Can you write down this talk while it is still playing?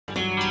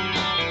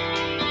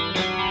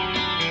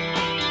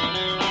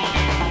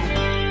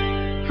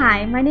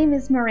Hi, my name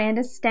is Myranda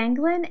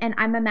Strangeland and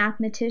I'm a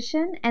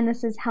mathematician, and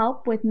this is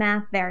Help with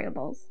Math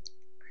Variables.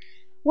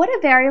 What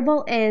a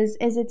variable is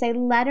it's a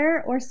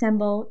letter or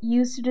symbol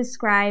used to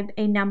describe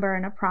a number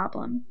in a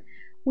problem.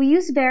 We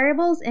use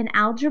variables in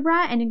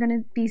algebra, and you're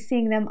going to be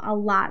seeing them a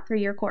lot through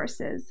your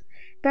courses.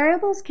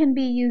 Variables can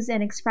be used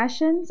in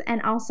expressions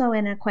and also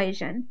in an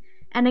equation.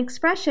 An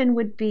expression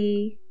would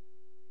be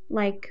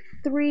like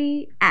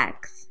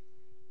 3x.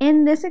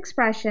 In this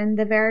expression,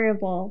 the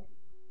variable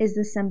is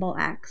the symbol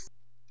x.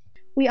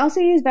 We also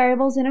use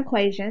variables in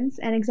equations.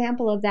 An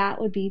example of that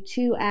would be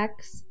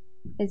 2x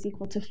is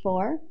equal to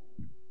 4.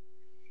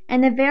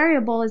 And the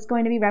variable is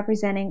going to be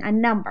representing a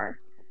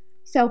number.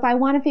 So if I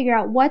want to figure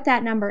out what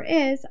that number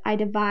is, I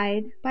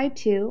divide by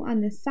 2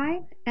 on this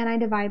side, and I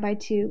divide by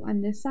 2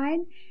 on this side,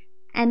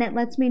 and it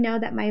lets me know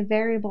that my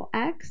variable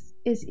x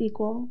is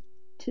equal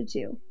to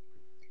 2.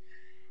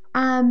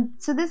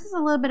 So this is a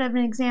little bit of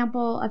an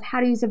example of how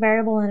to use a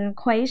variable in an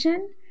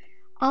equation.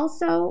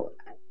 Also,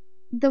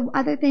 the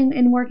other thing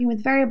in working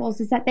with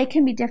variables is that they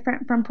can be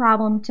different from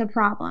problem to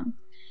problem.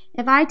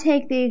 If I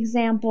take the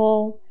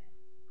example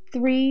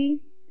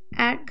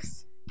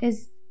 3x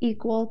is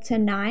equal to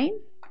 9,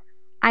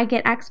 I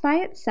get x by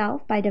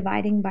itself by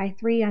dividing by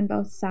 3 on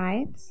both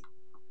sides.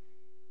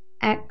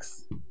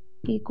 X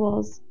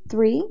equals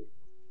 3.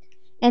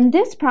 In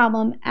this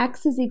problem,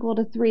 x is equal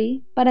to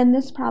 3, but in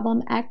this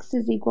problem, x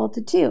is equal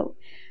to 2.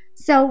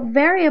 So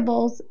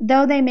variables,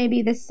 though they may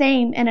be the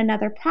same in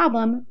another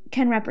problem,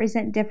 can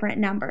represent different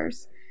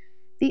numbers.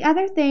 The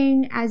other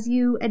thing, as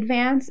you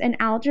advance in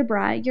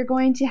algebra, you're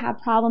going to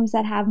have problems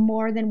that have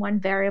more than one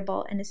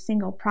variable in a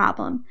single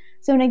problem.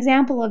 So an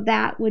example of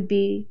that would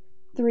be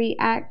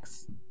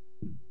 3x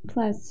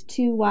plus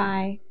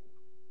 2y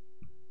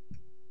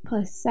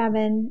plus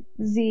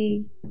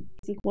 7z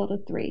is equal to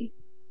 3.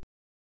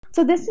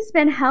 So this has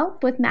been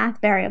Help with Math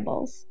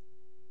Variables.